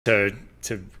to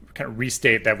kind of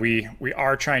restate that we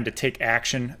are trying to take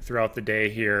action throughout the day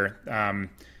here.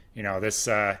 This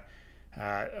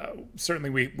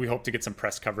certainly we hope to get some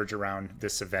press coverage around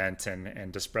this event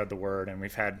and to spread the word. And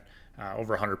we've had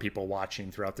over 100 people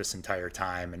watching throughout this entire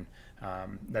time, and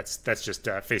that's just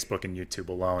Facebook and YouTube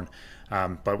alone.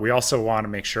 But we also want to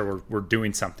make sure we're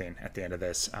doing something at the end of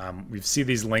this. We see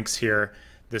these links here.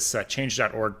 This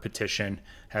change.org petition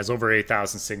has over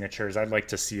 8,000 signatures. I'd like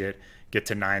to see it get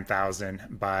to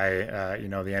 9,000 by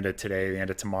the end of today, the end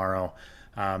of tomorrow.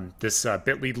 This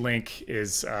Bitly link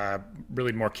is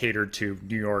really more catered to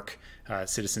New York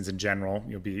citizens in general.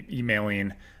 You'll be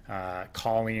emailing,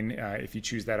 calling if you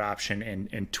choose that option,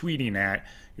 and tweeting at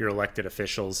your elected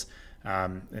officials.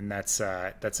 And that's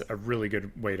a really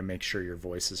good way to make sure your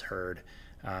voice is heard.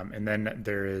 And then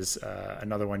there is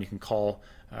another one. You can call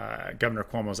Governor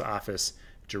Cuomo's office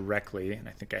directly, and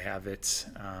I think I have it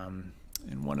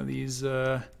in one of these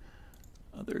other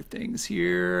things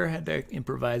here. Had to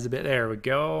improvise a bit. There we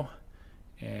go.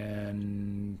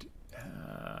 And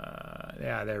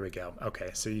yeah, there we go. Okay,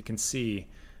 so you can see,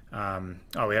 we have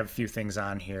a few things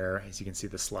on here. As you can see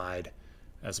the slide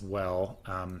as well.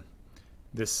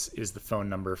 This is the phone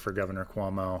number for Governor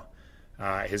Cuomo,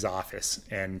 his office,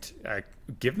 and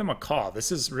give them a call.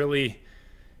 This is the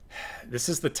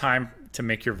time to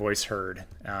make your voice heard.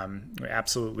 We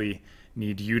absolutely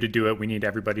need you to do it. We need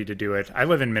everybody to do it. I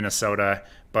live in Minnesota,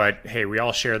 but hey, we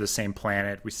all share the same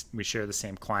planet. We share the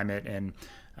same climate, and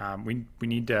we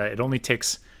need to. It only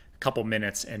takes a couple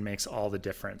minutes and makes all the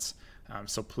difference.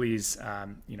 So please,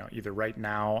 either right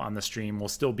now on the stream, we'll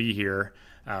still be here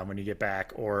when you get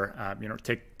back, or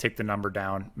take the number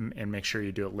down and make sure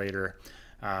you do it later.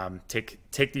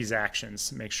 Take these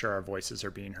actions. Make sure our voices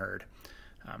are being heard.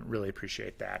 Really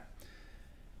appreciate that.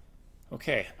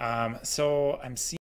 Okay, so I'm seeing.